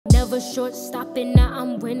short stopping, now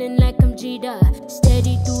I'm winning like I'm Jeter.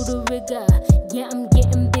 Steady through the rigor, yeah, I'm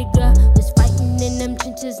getting bigger. Was fighting in them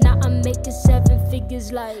trenches, now I'm making 7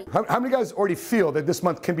 figures like. How many guys already feel that this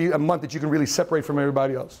month can be a month that you can really separate from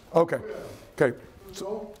everybody else? Okay. Okay.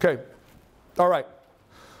 Okay. All right.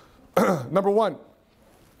 Number 1.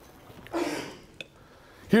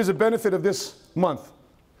 Here's a benefit of this month.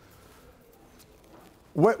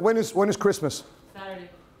 When is Christmas? Saturday.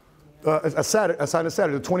 A Saturday,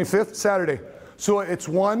 the 25th, Saturday. So it's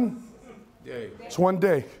one day. It's one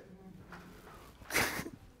day.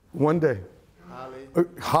 One day.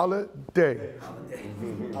 Holiday.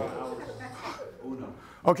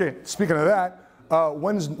 Okay, speaking of that,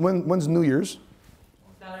 when's New Year's?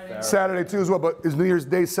 Saturday. Saturday too as well, but is New Year's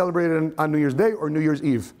Day celebrated on New Year's Day or New Year's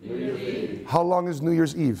Eve? New Year's Eve. How long is New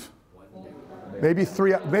Year's Eve? Maybe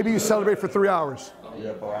you celebrate for 3 hours.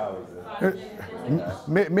 Yeah, 4 hours.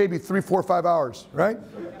 Maybe 3, 4, 5 hours, right?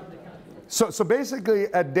 So basically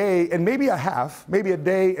a day and maybe a half, maybe a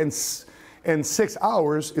day and 6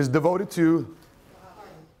 hours is devoted to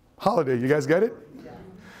holiday. You guys get it?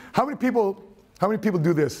 How many people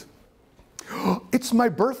do this? It's my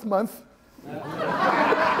birth month.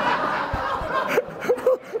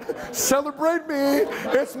 Celebrate me.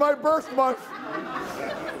 It's my birth month.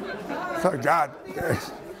 Oh God,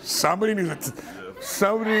 somebody needs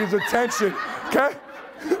attention. Okay?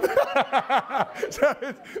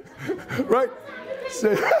 Right?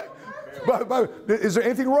 Is there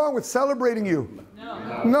anything wrong with celebrating you?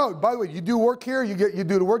 No. No. By the way, you do work here. You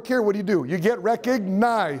do the work here. What do? You get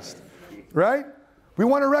recognized, right? We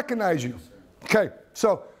want to recognize you. Okay.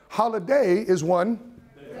 So holiday is one.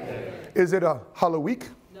 Is it a hollow week?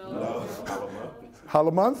 No.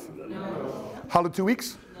 Hollow month? No. Hollow 2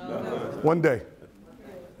 weeks? No. 1 day.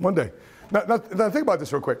 1 day. Now think about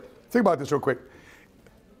this real quick. Think about this real quick.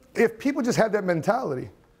 If people just had that mentality,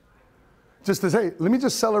 just to say, let me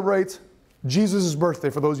just celebrate Jesus' birthday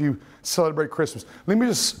for those of you who celebrate Christmas. Let me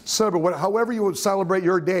just celebrate however you would celebrate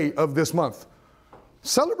your day of this month.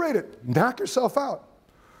 Celebrate it. Knock yourself out.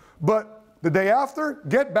 But the day after,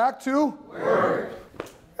 get back to work.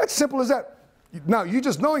 That's simple as that. Now, you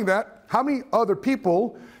just knowing that, how many other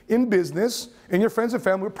people in business, and your friends and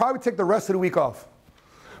family, would probably take the rest of the week off?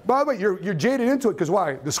 By the way, you're jaded into it because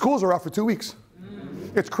why? The schools are out for 2 weeks.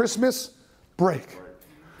 It's Christmas break.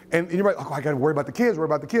 And you're like, oh, I got to worry about the kids, worry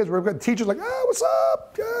about the kids, worry about the teachers, like, ah, what's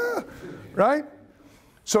up? Yeah. Right?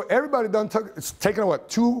 So everybody it's taking a what?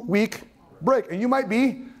 2-week break. And you might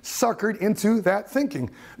be suckered into that thinking.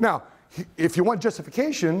 Now, if you want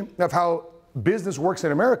justification of how business works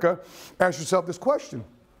in America, ask yourself this question.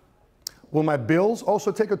 Will my bills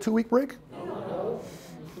also take a 2-week break? No.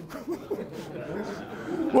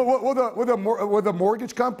 Will the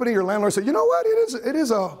mortgage company or landlord say, you know what, it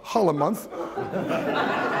is a hollow month. No.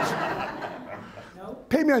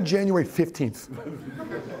 Pay me on January 15th.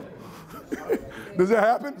 Does that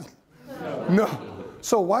happen? No.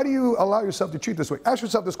 So why do you allow yourself to treat this way? Ask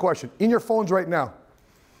yourself this question. In your phones right now,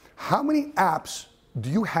 how many apps do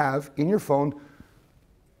you have in your phone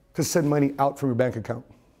to send money out from your bank account?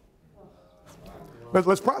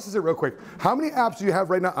 Let's process it real quick. How many apps do you have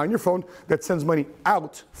right now on your phone that sends money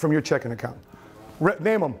out from your checking account?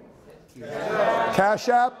 Name them. Cash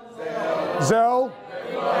App, Zelle,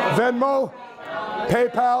 Venmo,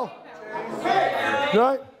 PayPal,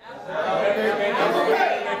 right?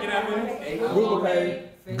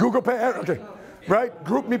 Google Pay, okay, right?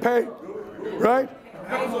 Group Me Pay, right?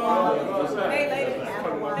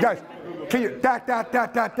 Guys, can you,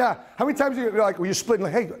 how many times are you like, when you're splitting,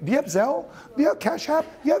 like, hey, do you have Zelle? Do you have Cash App?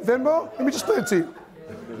 Do you have Venmo? Let me just split it to you.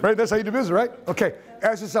 Right, that's how you do business, right? Okay,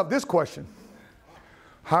 ask yourself this question.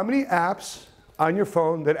 How many apps on your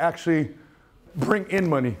phone that actually bring in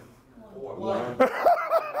money?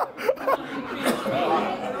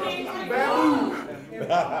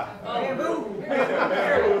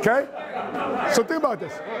 Okay? So think about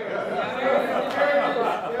this.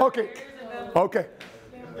 Okay.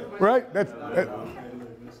 Right?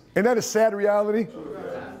 And that is sad reality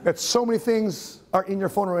that so many things are in your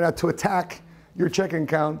phone right now to attack your checking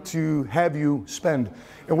account to have you spend.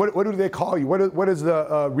 And what do they call you? What does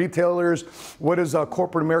the retailers, what does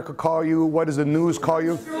corporate America call you? What does the news call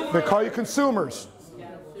you? They call you consumers.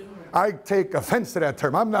 I take offense to that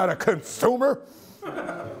term. I'm not a consumer.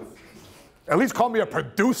 At least call me a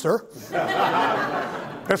producer.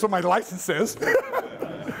 That's what my license says.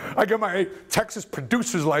 I got my Texas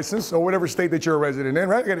producer's license, or whatever state that you're a resident in,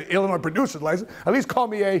 right? I got an Illinois producer's license. At least call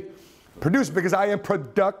me a producer because I am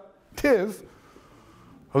productive.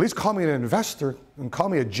 At least call me an investor and call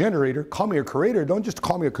me a generator, call me a creator. Don't just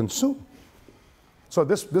call me a consumer. So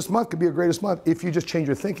this month could be a greatest month if you just change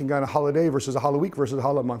your thinking on a holiday versus a holiday week versus a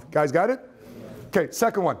holiday month. Guys, got it? Okay,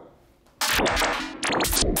 second one.